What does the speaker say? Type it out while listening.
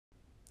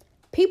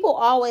People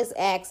always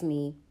ask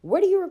me,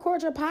 where do you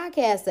record your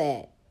podcast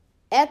at?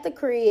 At the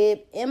crib,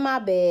 in my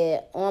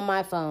bed, on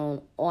my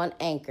phone, on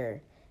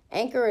Anchor.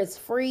 Anchor is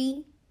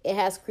free. It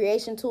has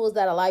creation tools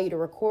that allow you to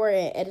record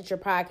and edit your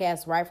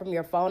podcast right from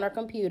your phone or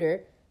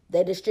computer.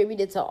 They distribute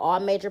it to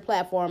all major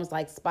platforms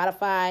like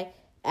Spotify,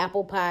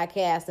 Apple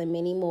Podcasts, and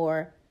many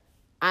more.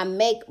 I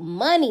make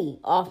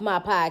money off my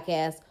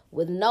podcast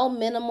with no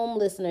minimum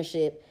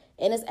listenership.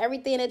 And it's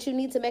everything that you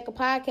need to make a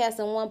podcast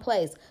in one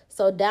place.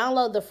 So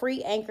download the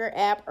free Anchor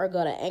app or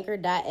go to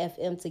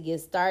anchor.fm to get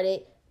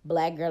started.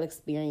 Black Girl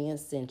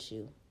Experience sent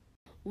you.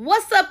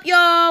 What's up,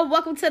 y'all?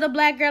 Welcome to the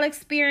Black Girl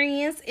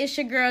Experience. It's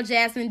your girl,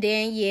 Jasmine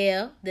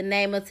Danielle. The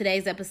name of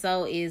today's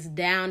episode is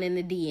Down in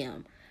the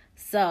DM.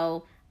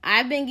 So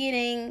I've been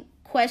getting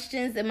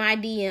questions in my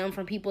DM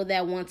from people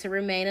that want to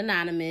remain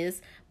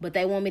anonymous, but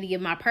they want me to give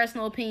my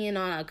personal opinion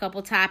on a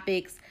couple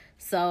topics.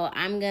 So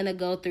I'm going to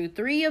go through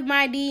 3 of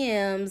my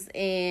DMs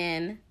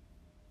and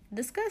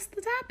discuss the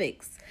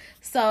topics.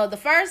 So the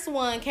first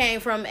one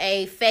came from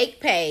a fake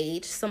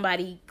page.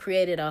 Somebody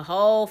created a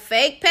whole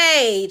fake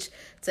page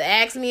to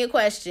ask me a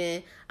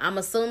question. I'm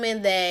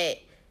assuming that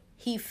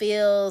he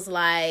feels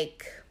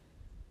like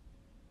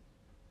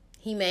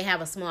he may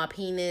have a small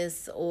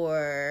penis,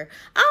 or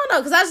I don't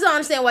know, because I just don't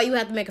understand why you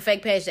have to make a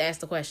fake page to ask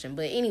the question.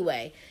 But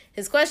anyway,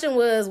 his question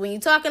was, when you're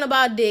talking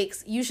about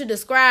dicks, you should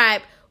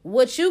describe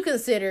what you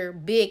consider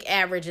big,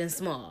 average, and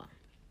small.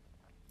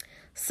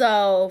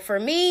 So for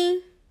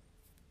me,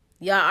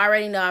 y'all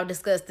already know I've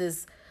discussed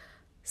this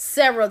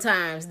several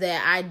times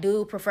that I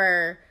do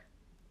prefer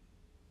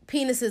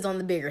penises on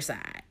the bigger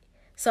side.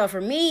 So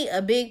for me,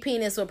 a big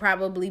penis would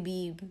probably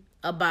be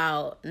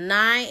about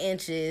 9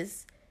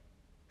 inches.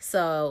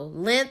 So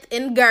length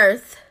and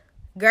girth.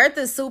 Girth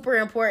is super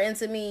important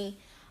to me.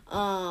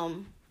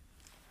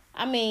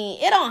 I mean,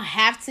 it don't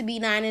have to be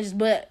 9 inches,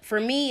 but for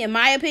me, in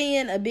my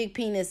opinion, a big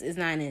penis is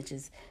 9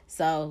 inches.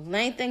 So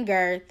length and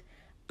girth.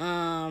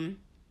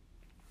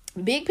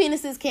 Big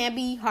penises can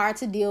be hard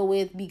to deal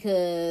with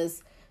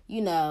because,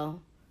 they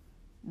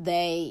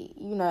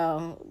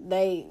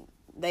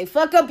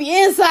fuck up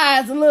your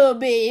insides a little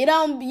bit.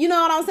 You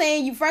know what I'm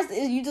saying?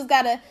 You just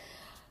gotta,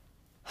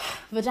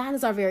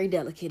 vaginas are very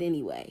delicate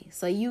anyway.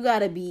 So you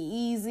gotta be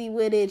easy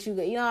with it. You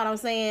know what I'm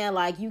saying?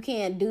 Like, you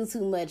can't do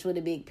too much with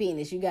a big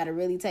penis. You gotta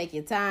really take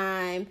your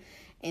time.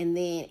 And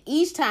then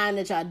each time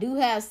that y'all do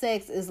have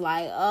sex is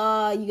like,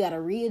 you got to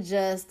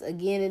readjust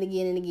again and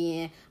again and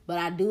again. But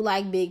I do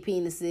like big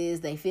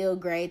penises. They feel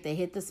great. They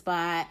hit the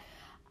spot.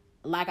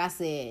 Like I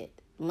said,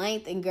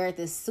 length and girth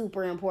is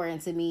super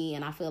important to me.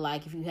 And I feel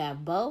like if you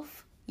have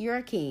both, you're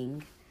a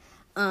king.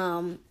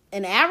 An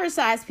average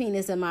size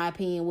penis, in my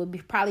opinion,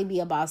 would probably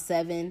be about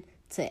 7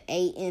 to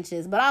 8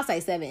 inches. But I'll say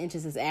 7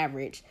 inches is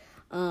average.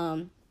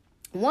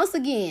 Once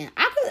again,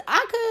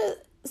 I could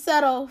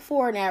settle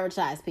for an average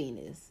size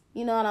penis.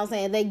 You know what I'm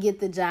saying? They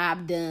get the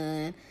job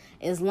done.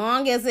 As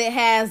long as it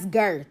has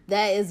girth.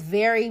 That is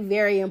very,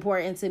 very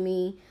important to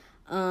me.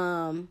 You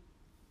know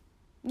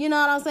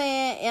what I'm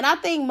saying? And I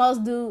think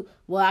most dudes,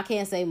 well, I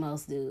can't say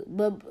most dudes,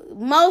 but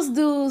most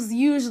dudes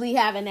usually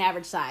have an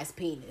average size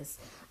penis.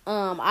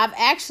 I've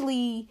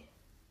actually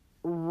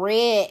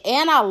read,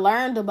 and I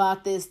learned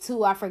about this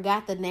too. I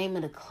forgot the name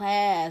of the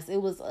class.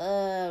 It was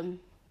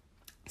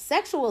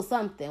sexual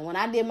something. When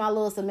I did my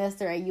little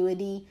semester at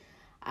UAD,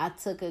 I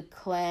took a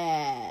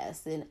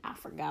class, and I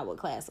forgot what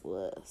class it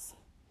was.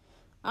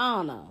 I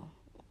don't know.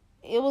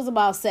 It was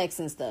about sex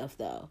and stuff,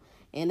 though.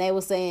 And they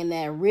were saying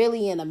that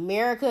really in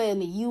America, in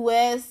the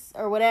U.S.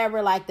 or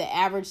whatever, like the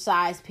average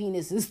size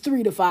penis is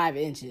 3 to 5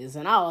 inches.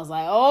 And I was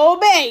like, oh,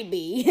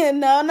 baby.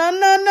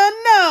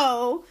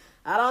 No.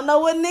 I don't know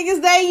what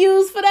niggas they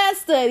use for that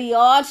study.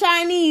 All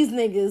Chinese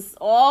niggas.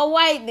 All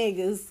white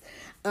niggas.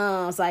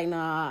 It's like,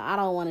 nah, I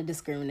don't want to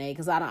discriminate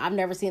because I've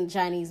never seen a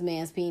Chinese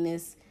man's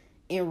penis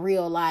in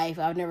real life.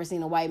 I've never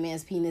seen a white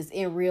man's penis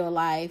in real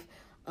life.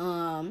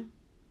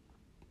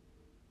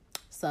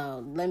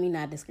 So let me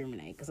not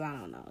discriminate because I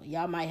don't know.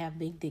 Y'all might have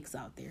big dicks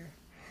out there.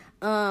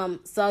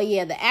 So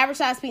yeah, the average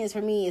size penis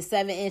for me is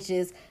 7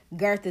 inches.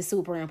 Girth is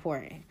super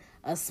important.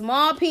 A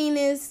small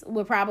penis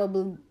would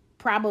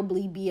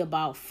probably be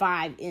about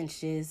 5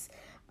 inches.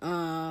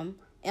 And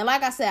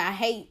like I said, I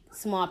hate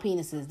small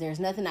penises. There's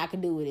nothing I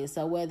can do with it.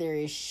 So whether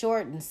it's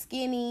short and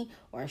skinny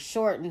or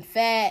short and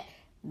fat,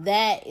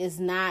 that is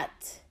not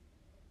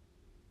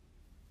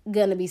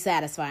gonna be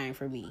satisfying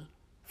for me.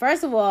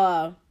 First of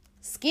all,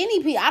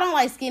 I don't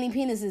like skinny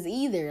penises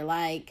either.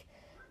 Like,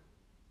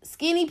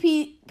 skinny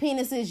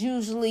penises,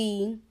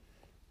 usually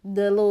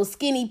the little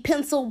skinny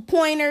pencil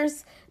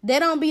pointers, they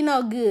don't be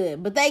no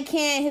good, but they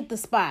can hit the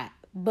spot.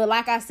 But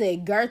like I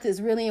said, girth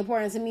is really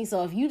important to me.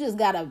 So if you just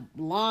got a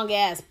long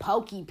ass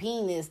pokey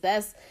penis,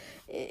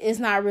 it's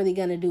not really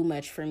gonna do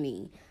much for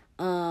me.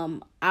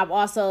 I've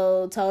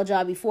also told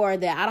y'all before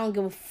that I don't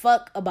give a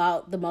fuck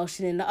about the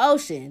motion in the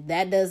ocean.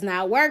 That does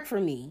not work for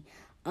me.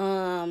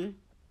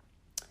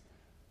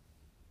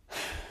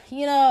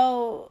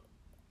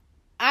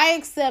 I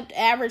accept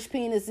average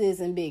penises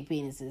and big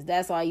penises.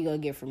 That's all you gonna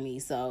get from me.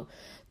 So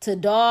to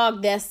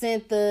dog that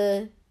sent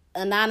the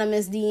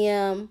anonymous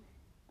DM.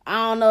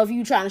 I don't know if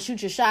you trying to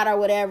shoot your shot or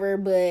whatever,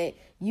 but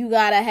you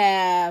gotta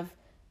have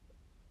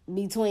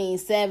between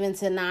 7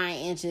 to 9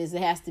 inches.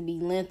 It has to be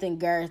length and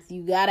girth.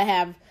 You gotta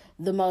have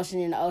the motion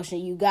in the ocean.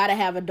 You gotta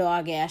have a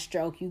dog ass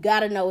stroke. You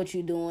gotta know what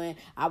you're doing.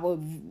 I would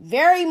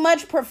very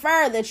much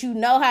prefer that you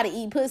know how to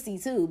eat pussy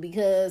too,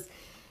 because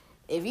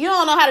if you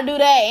don't know how to do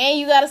that and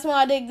you got a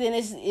small dick, then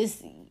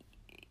it's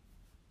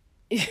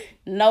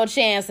no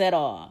chance at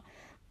all.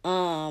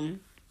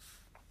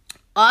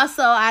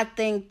 Also, I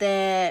think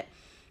that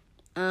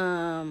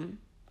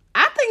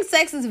I think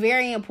sex is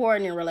very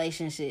important in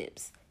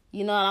relationships.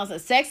 You know what I'm saying?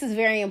 Sex is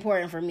very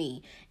important for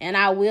me. And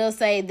I will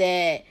say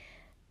that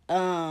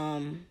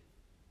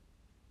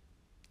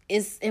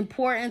it's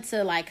important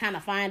to like kind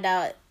of find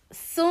out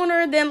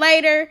sooner than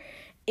later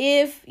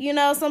if, you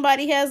know,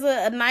 somebody has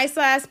a nice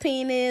size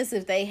penis,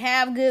 if they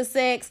have good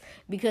sex,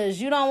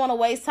 because you don't want to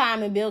waste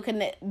time and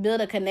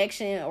build a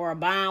connection or a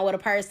bond with a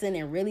person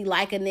and really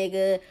like a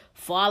nigga,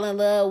 fall in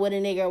love with a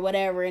nigga or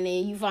whatever, and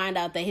then you find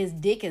out that his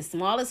dick is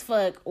small as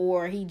fuck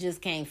or he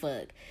just can't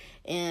fuck.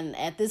 And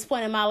at this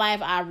point in my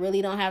life, I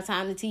really don't have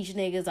time to teach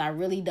niggas. I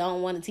really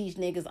don't want to teach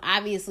niggas.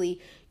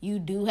 Obviously, you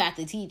do have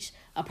to teach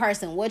a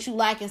person what you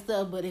like and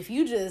stuff, but if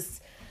you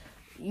just,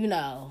 you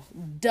know,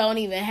 don't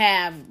even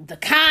have the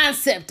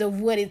concept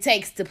of what it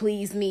takes to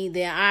please me,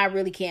 then I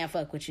really can't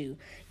fuck with you.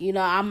 You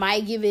know, I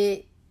might give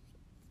it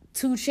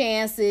 2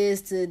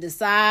 chances to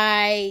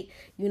decide,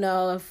 you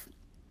know, if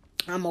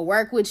I'm gonna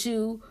work with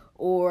you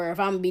or if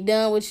I'm gonna be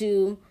done with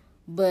you.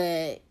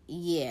 But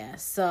yeah,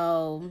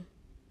 so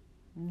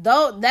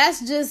though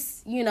that's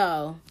just, you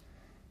know,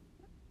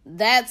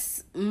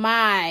 that's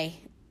my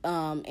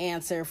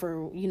answer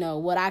for, you know,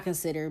 what I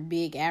consider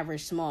big,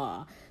 average,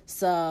 small.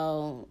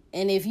 So,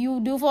 and if you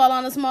do fall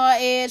on the small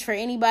edge, for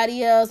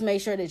anybody else, make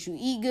sure that you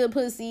eat good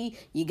pussy,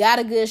 you got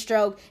a good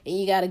stroke, and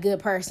you got a good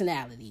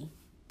personality.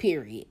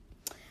 Period.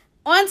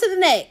 On to the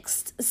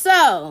next.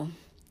 So,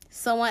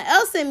 someone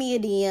else sent me a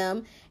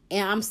DM,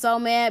 and I'm so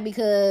mad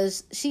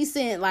because she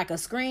sent like a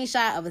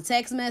screenshot of a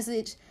text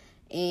message,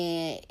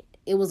 and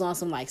it was on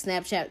some like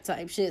Snapchat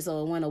type shit,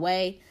 so it went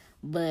away.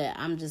 But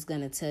I'm just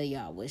going to tell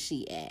y'all what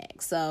she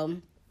asked. So,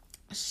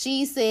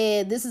 she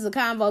said this is a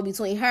convo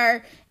between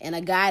her and a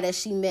guy that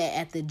she met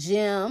at the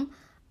gym.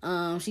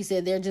 She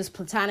said they're just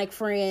platonic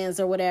friends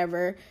or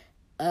whatever.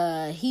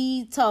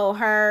 He told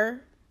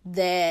her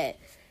that,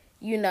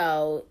 you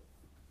know,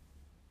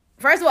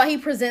 first of all, he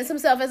presents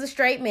himself as a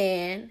straight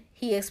man.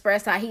 He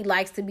expressed how he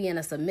likes to be in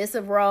a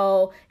submissive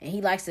role and he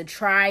likes to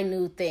try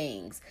new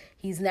things.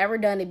 He's never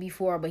done it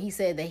before, but he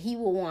said that he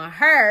would want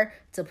her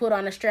to put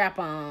on a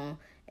strap-on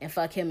and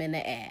fuck him in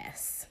the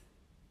ass.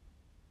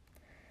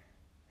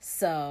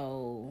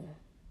 So,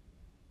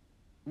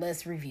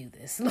 let's review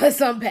this.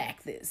 Let's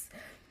unpack this.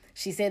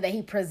 She said that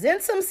he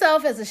presents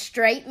himself as a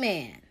straight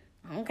man.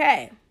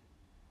 Okay.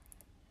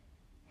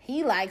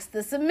 He likes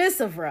the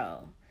submissive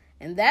role.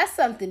 And that's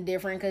something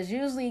different because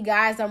usually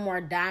guys are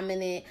more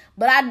dominant.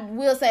 But I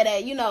will say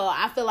that, you know,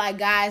 I feel like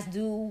guys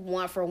do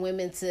want for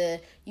women to,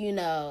 you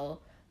know,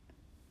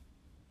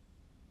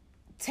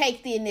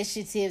 take the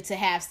initiative to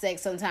have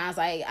sex sometimes.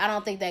 Like, I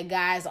don't think that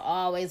guys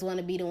always want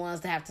to be the ones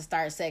to have to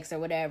start sex or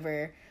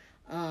whatever.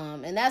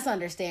 And that's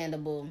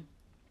understandable.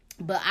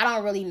 But I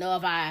don't really know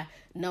if I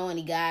know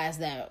any guys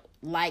that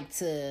like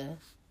to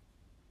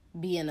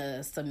be in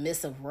a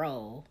submissive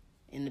role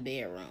in the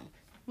bedroom.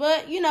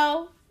 But, you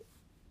know,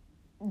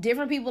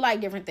 different people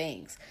like different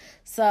things.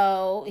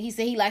 So he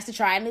said he likes to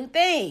try new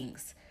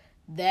things.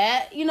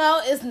 That, you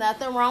know, is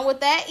nothing wrong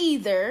with that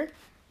either.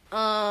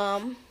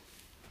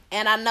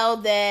 And I know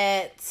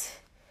that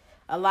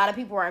a lot of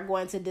people are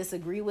going to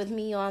disagree with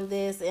me on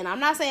this. And I'm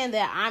not saying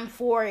that I'm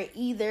for it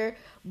either.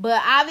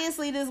 But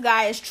obviously this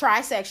guy is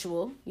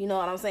trisexual. You know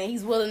what I'm saying?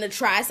 He's willing to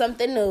try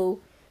something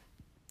new.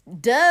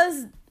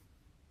 Does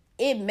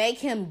it make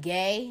him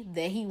gay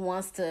that he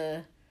wants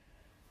to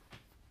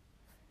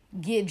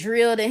get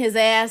drilled in his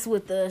ass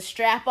with the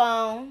strap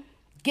on?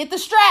 Get the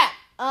strap.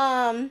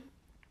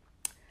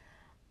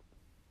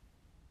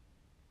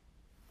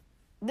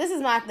 This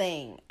is my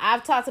thing.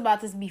 I've talked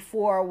about this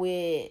before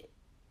with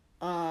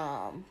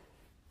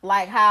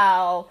like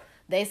how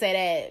they say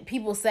that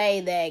people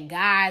say that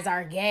guys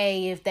are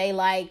gay if they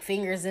like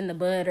fingers in the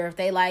butt or if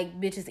they like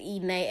bitches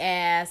eating their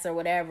ass or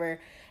whatever.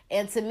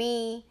 And to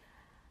me,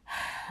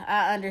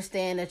 I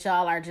understand that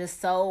y'all are just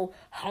so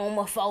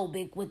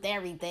homophobic with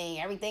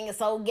everything. Everything is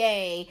so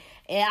gay.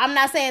 And I'm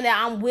not saying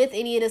that I'm with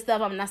any of this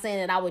stuff. I'm not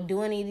saying that I would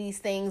do any of these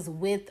things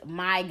with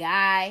my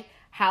guy.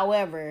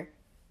 However,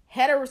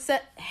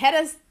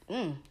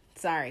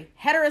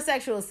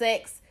 heterosexual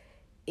sex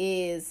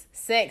is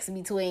sex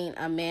between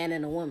a man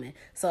and a woman.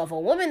 So if a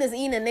woman is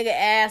eating a nigga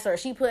ass or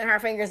she putting her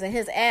fingers in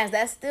his ass,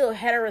 that's still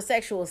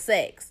heterosexual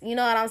sex. You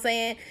know what I'm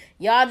saying?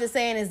 Y'all just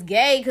saying it's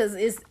gay because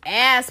it's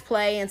ass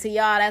play, and to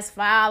y'all that's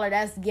foul or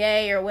that's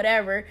gay or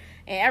whatever.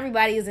 And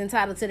everybody is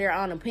entitled to their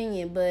own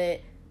opinion. But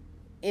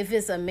if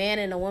it's a man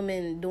and a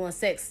woman doing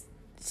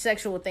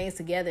sexual things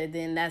together,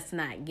 then that's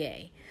not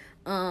gay.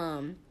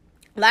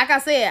 like I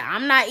said,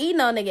 I'm not eating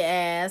no nigga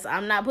ass.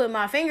 I'm not putting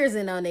my fingers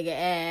in no nigga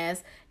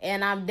ass.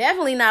 And I'm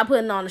definitely not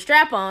putting on the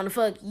strap on to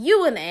fuck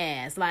you in the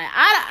ass. Like,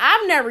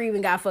 I've never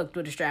even got fucked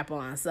with a strap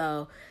on.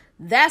 So,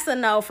 that's a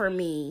no for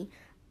me.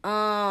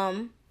 But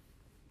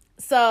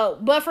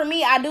for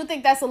me, I do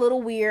think that's a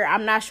little weird.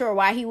 I'm not sure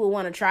why he would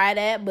want to try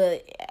that.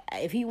 But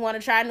if he want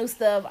to try new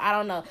stuff, I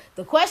don't know.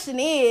 The question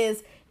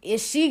is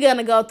she going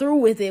to go through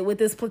with it with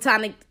this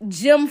platonic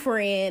gym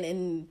friend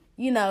and,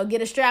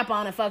 get a strap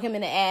on and fuck him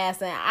in the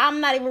ass? And I'm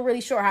not even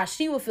really sure how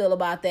she would feel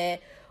about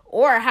that,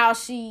 or how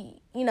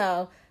she,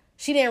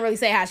 she didn't really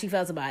say how she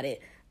felt about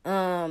it.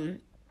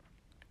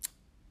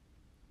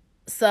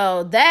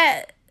 So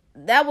that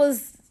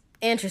was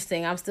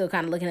interesting. I'm still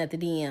kind of looking at the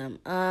DM.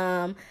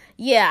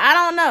 Yeah, I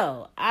don't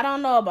know. I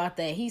don't know about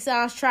that. He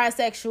sounds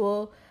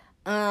trisexual.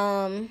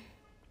 Another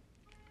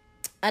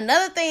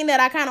thing that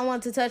I kind of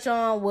wanted to touch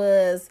on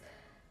was,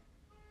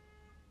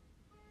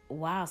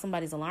 wow,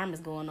 somebody's alarm is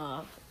going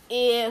off.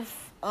 And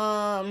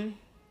I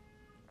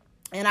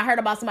heard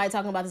about somebody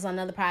talking about this on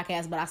another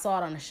podcast, but I saw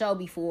it on a show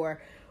before,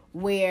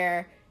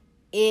 where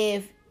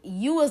if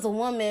you as a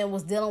woman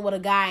was dealing with a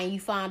guy and you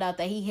found out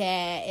that he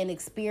had an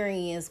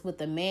experience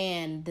with a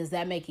man, does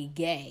that make you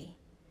gay?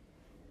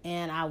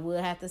 And I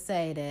would have to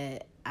say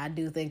that I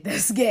do think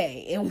that's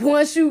gay. And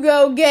once you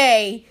go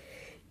gay,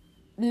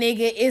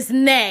 nigga, it's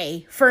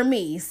nay for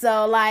me.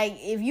 So, like,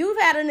 if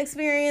you've had an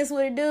experience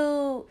with a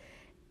dude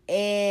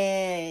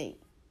and,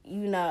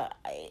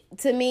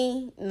 to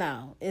me,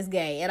 no, it's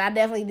gay. And I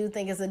definitely do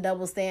think it's a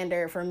double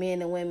standard for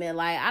men and women.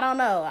 Like, I don't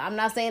know. I'm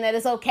not saying that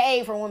it's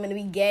okay for women to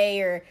be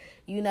gay or,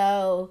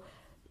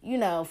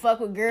 fuck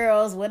with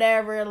girls,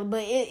 whatever.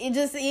 But it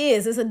just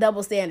is. It's a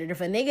double standard. If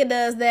a nigga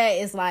does that,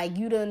 it's like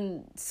you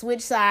done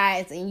switch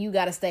sides and you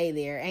gotta stay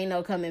there. Ain't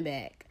no coming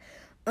back.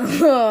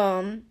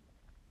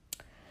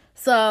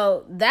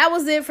 So that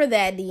was it for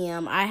that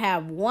DM. I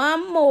have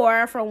one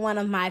more from one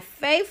of my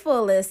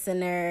faithful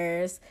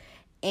listeners.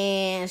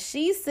 And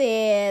she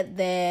said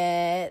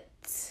that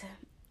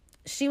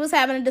she was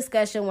having a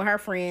discussion with her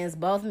friends,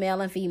 both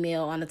male and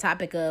female, on the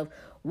topic of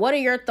what are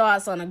your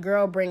thoughts on a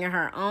girl bringing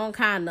her own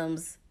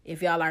condoms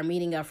if y'all are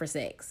meeting up for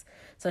sex.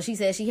 So she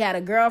said she had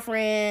a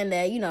girlfriend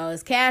that,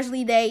 is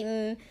casually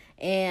dating,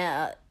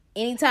 and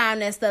anytime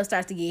that stuff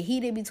starts to get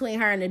heated between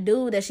her and the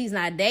dude that she's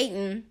not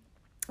dating,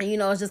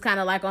 and, it's just kind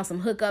of like on some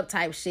hookup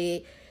type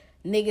shit,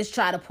 niggas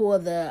try to pull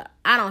the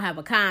I don't have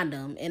a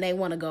condom, and they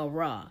want to go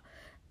raw.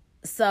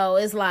 So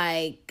it's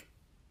like,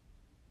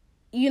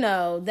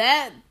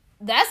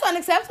 that's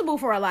unacceptable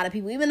for a lot of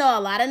people, even though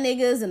a lot of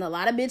niggas and a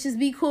lot of bitches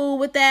be cool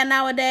with that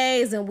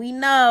nowadays. And we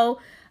know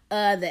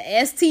the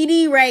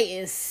STD rate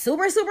is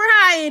super, super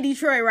high in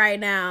Detroit right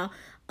now.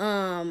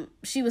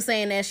 She was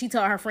saying that she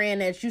told her friend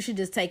that you should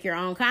just take your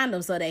own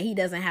condom so that he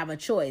doesn't have a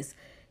choice,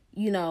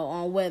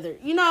 on whether,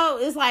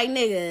 it's like,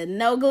 nigga,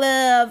 no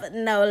glove,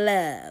 no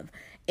love.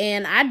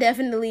 And I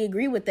definitely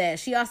agree with that.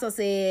 She also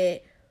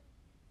said,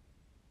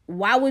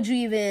 why would you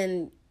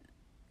even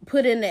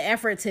put in the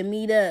effort to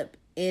meet up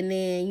and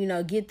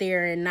then, get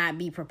there and not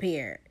be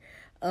prepared?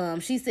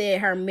 She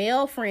said her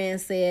male friend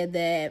said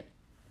that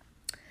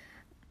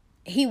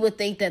he would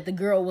think that the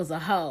girl was a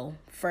hoe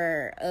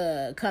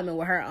for coming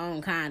with her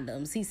own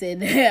condoms. He said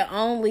that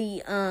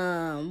only,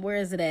 where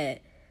is it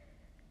at?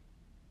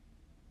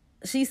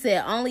 She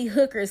said only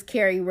hookers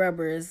carry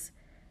rubbers,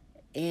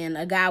 and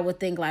a guy would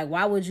think, like,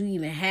 why would you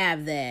even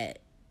have that?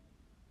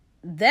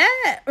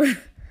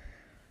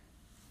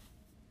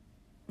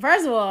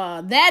 First of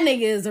all, that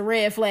nigga is a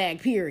red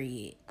flag,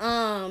 period.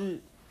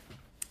 I'm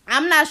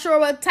not sure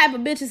what type of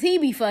bitches he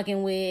be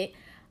fucking with.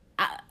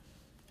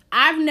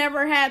 I've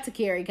never had to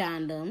carry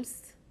condoms.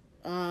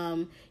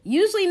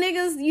 Usually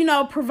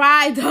niggas,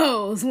 provide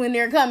those when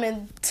they're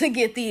coming to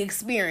get the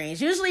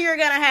experience. Usually you're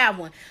gonna have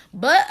one.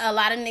 But a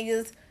lot of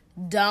niggas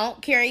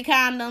don't carry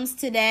condoms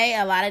today.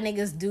 A lot of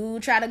niggas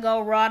do try to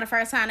go raw the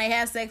first time they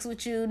have sex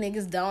with you.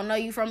 Niggas don't know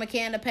you from a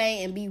can of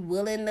paint and be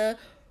willing to,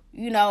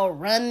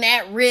 run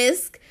that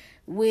risk,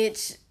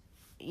 which,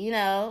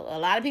 a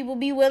lot of people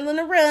be willing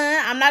to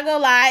run. I'm not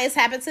gonna lie, it's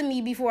happened to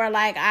me before.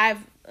 Like,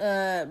 I've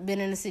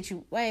been in a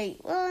situation.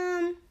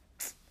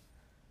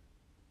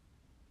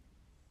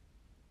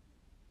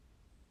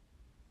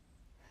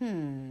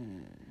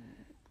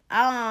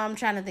 I'm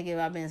trying to think if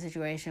I've been in a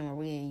situation where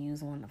we didn't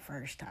use one the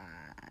first time.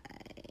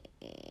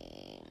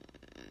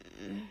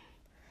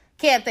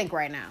 Can't think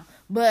right now.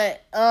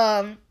 But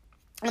I'm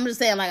just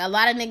saying, like, a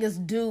lot of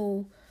niggas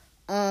do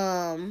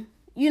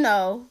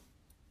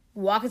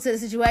walk into the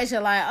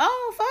situation like,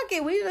 oh, fuck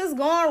it, we just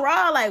going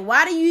raw. Like,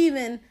 why do you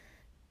even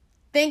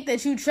think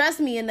that you trust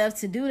me enough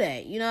to do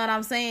that? You know what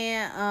I'm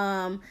saying?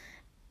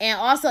 And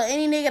also,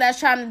 any nigga that's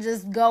trying to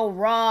just go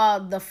raw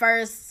the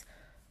first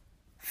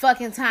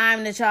fucking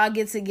time that y'all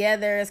get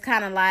together, is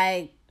kind of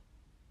like,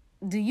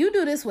 do you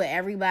do this with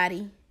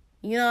everybody?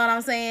 You know what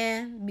I'm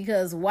saying?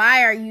 Because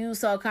why are you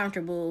so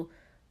comfortable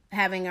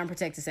having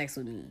unprotected sex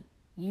with me?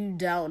 You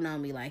don't know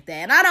me like that.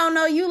 And I don't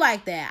know you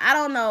like that. I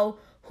don't know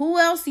who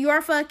else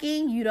you're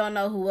fucking. You don't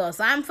know who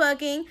else I'm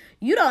fucking.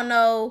 You don't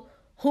know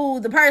who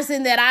the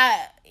person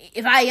that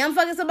if I am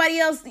fucking somebody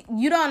else,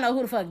 you don't know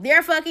who the fuck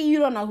they're fucking. You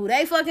don't know who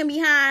they fucking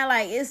behind.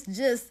 Like, it's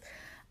just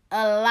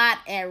a lot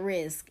at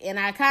risk. And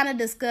I kind of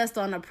discussed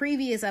on a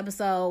previous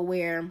episode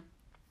where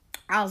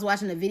I was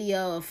watching a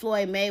video of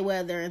Floyd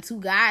Mayweather and two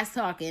guys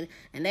talking,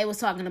 and they was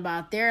talking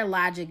about their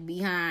logic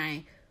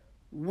behind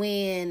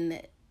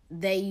when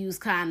they use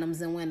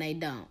condoms and when they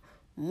don't.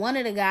 One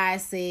of the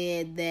guys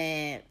said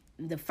that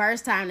the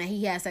first time that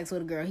he has sex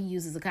with a girl, he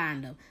uses a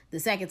condom. The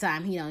second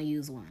time, he don't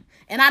use one.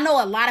 And I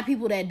know a lot of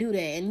people that do that.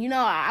 And,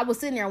 I was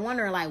sitting there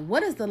wondering, like,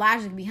 what is the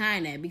logic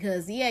behind that?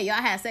 Because, yeah,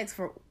 y'all had sex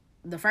for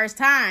the first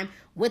time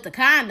with the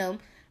condom.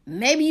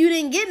 Maybe you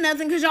didn't get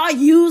nothing because y'all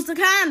used the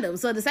condom.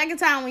 So the second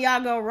time when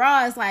y'all go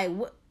raw, it's like,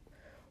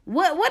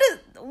 what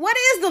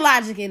is the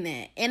logic in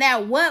that? And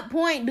at what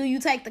point do you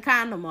take the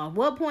condom off?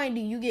 What point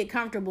do you get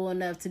comfortable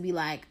enough to be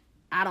like,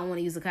 I don't want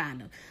to use a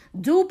condom?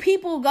 Do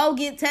people go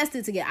get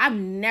tested together? I've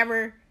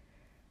never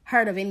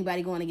heard of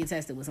anybody going to get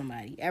tested with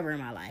somebody ever in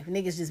my life.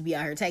 Niggas just be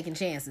out here taking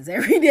chances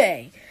every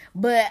day.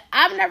 But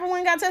I've never went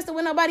and got tested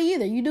with nobody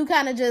either. You do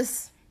kind of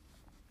just,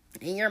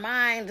 in your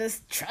mind,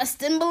 just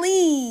trust and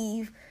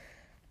believe.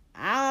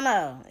 I don't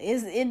know.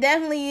 It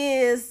definitely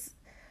is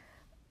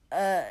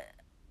a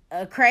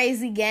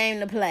crazy game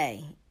to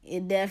play.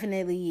 It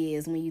definitely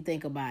is when you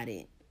think about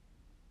it.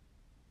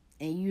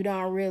 And you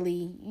don't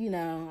really,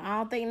 I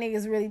don't think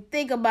niggas really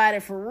think about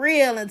it for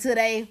real until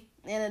they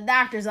in a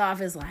doctor's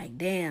office like,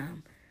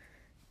 damn,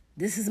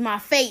 this is my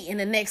fate in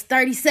the next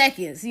 30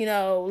 seconds.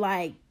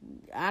 Like,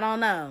 I don't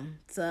know.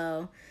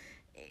 So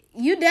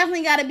you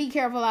definitely got to be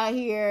careful out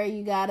here.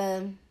 You got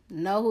to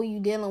know who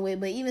you dealing with.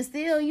 But even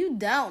still, you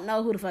don't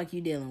know who the fuck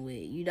you dealing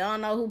with. You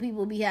don't know who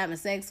people be having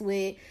sex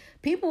with.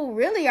 People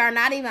really are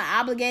not even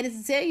obligated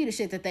to tell you the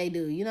shit that they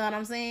do. You know what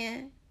I'm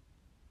saying?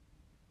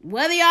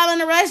 Whether y'all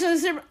in a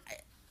relationship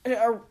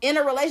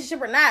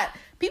or not,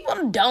 people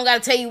don't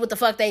gotta tell you what the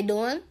fuck they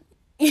doing.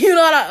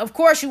 Of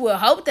course you would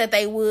hope that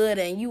they would,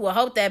 and you would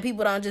hope that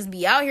people don't just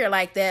be out here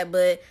like that,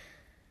 but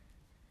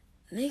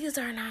niggas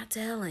are not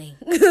telling.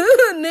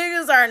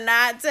 Niggas are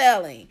not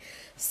telling.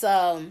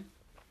 So,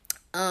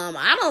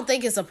 I don't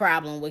think it's a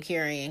problem with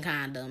carrying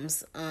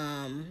condoms.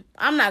 I'm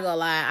not gonna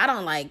lie, I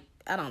don't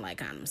like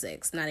condom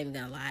sex. Not even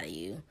gonna lie to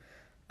you.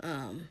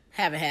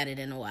 Haven't had it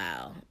in a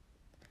while.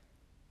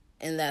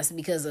 And that's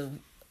because of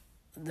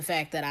the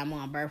fact that I'm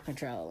on birth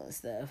control and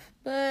stuff.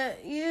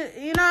 But,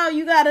 you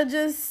gotta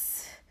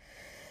just,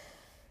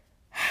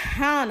 I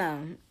don't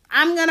know.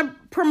 I'm going to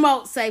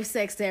promote safe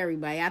sex to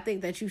everybody. I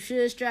think that you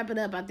should strap it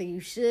up. I think you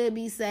should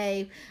be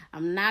safe.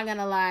 I'm not going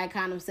to lie.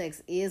 Condom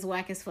sex is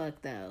whack as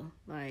fuck, though.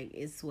 Like,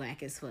 it's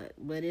whack as fuck.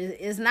 But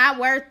it's not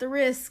worth the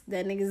risk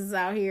that niggas is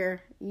out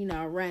here,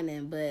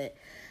 running. But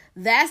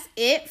that's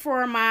it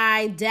for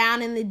my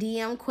down in the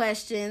DM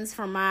questions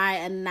from my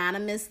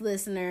anonymous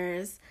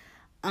listeners.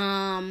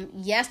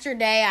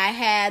 Yesterday I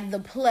had the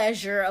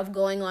pleasure of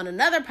going on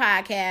another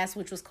podcast,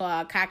 which was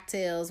called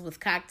Cocktails with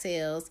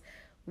Cocktails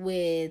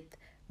with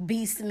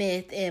B.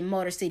 Smith and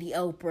Motor City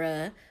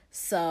Oprah.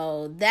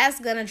 So that's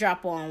gonna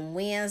drop on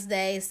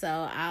Wednesday.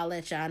 So I'll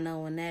let y'all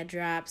know when that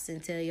drops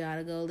and tell y'all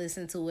to go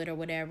listen to it or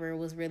whatever. It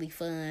was really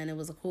fun. It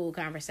was a cool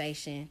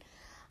conversation.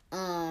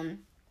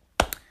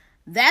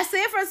 That's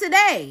it for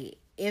today.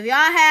 If y'all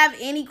have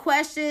any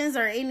questions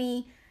or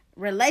any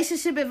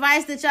relationship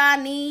advice that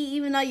y'all need,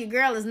 even though your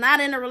girl is not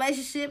in a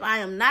relationship, I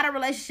am not a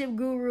relationship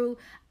guru.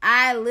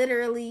 I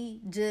literally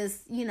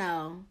just,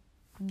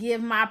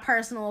 give my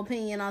personal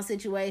opinion on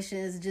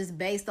situations just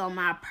based on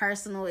my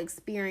personal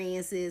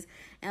experiences.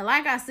 And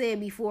like I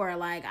said before,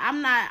 like,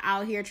 I'm not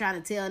out here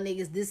trying to tell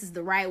niggas this is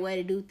the right way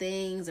to do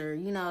things or,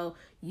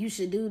 you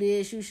should do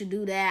this, you should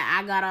do that.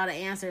 I got all the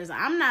answers.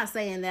 I'm not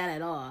saying that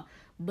at all.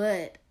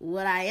 But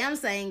what I am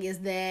saying is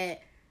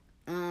that,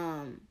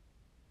 you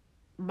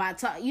know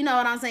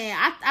what I'm saying?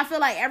 I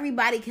feel like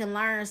everybody can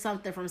learn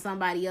something from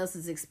somebody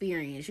else's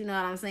experience. You know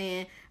what I'm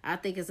saying? I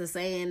think it's a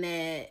saying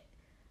that,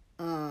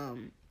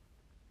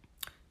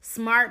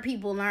 smart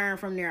people learn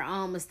from their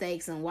own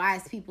mistakes and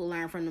wise people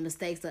learn from the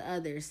mistakes of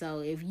others. So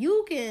if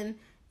you can,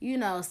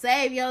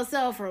 save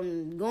yourself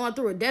from going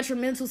through a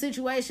detrimental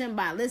situation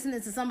by listening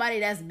to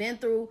somebody that's been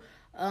through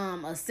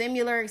a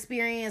similar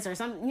experience or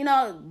something,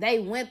 they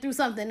went through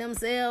something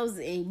themselves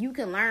and you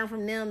can learn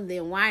from them,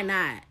 then why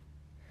not?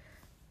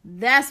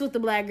 That's what the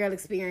Black Girl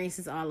Experience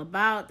is all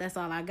about. That's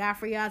all I got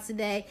for y'all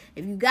today.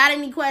 If you got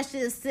any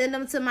questions, send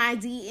them to my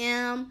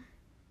DM.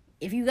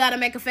 If you got to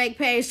make a fake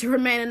page to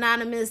remain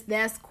anonymous,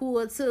 that's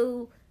cool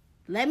too.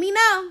 Let me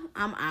know.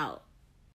 I'm out.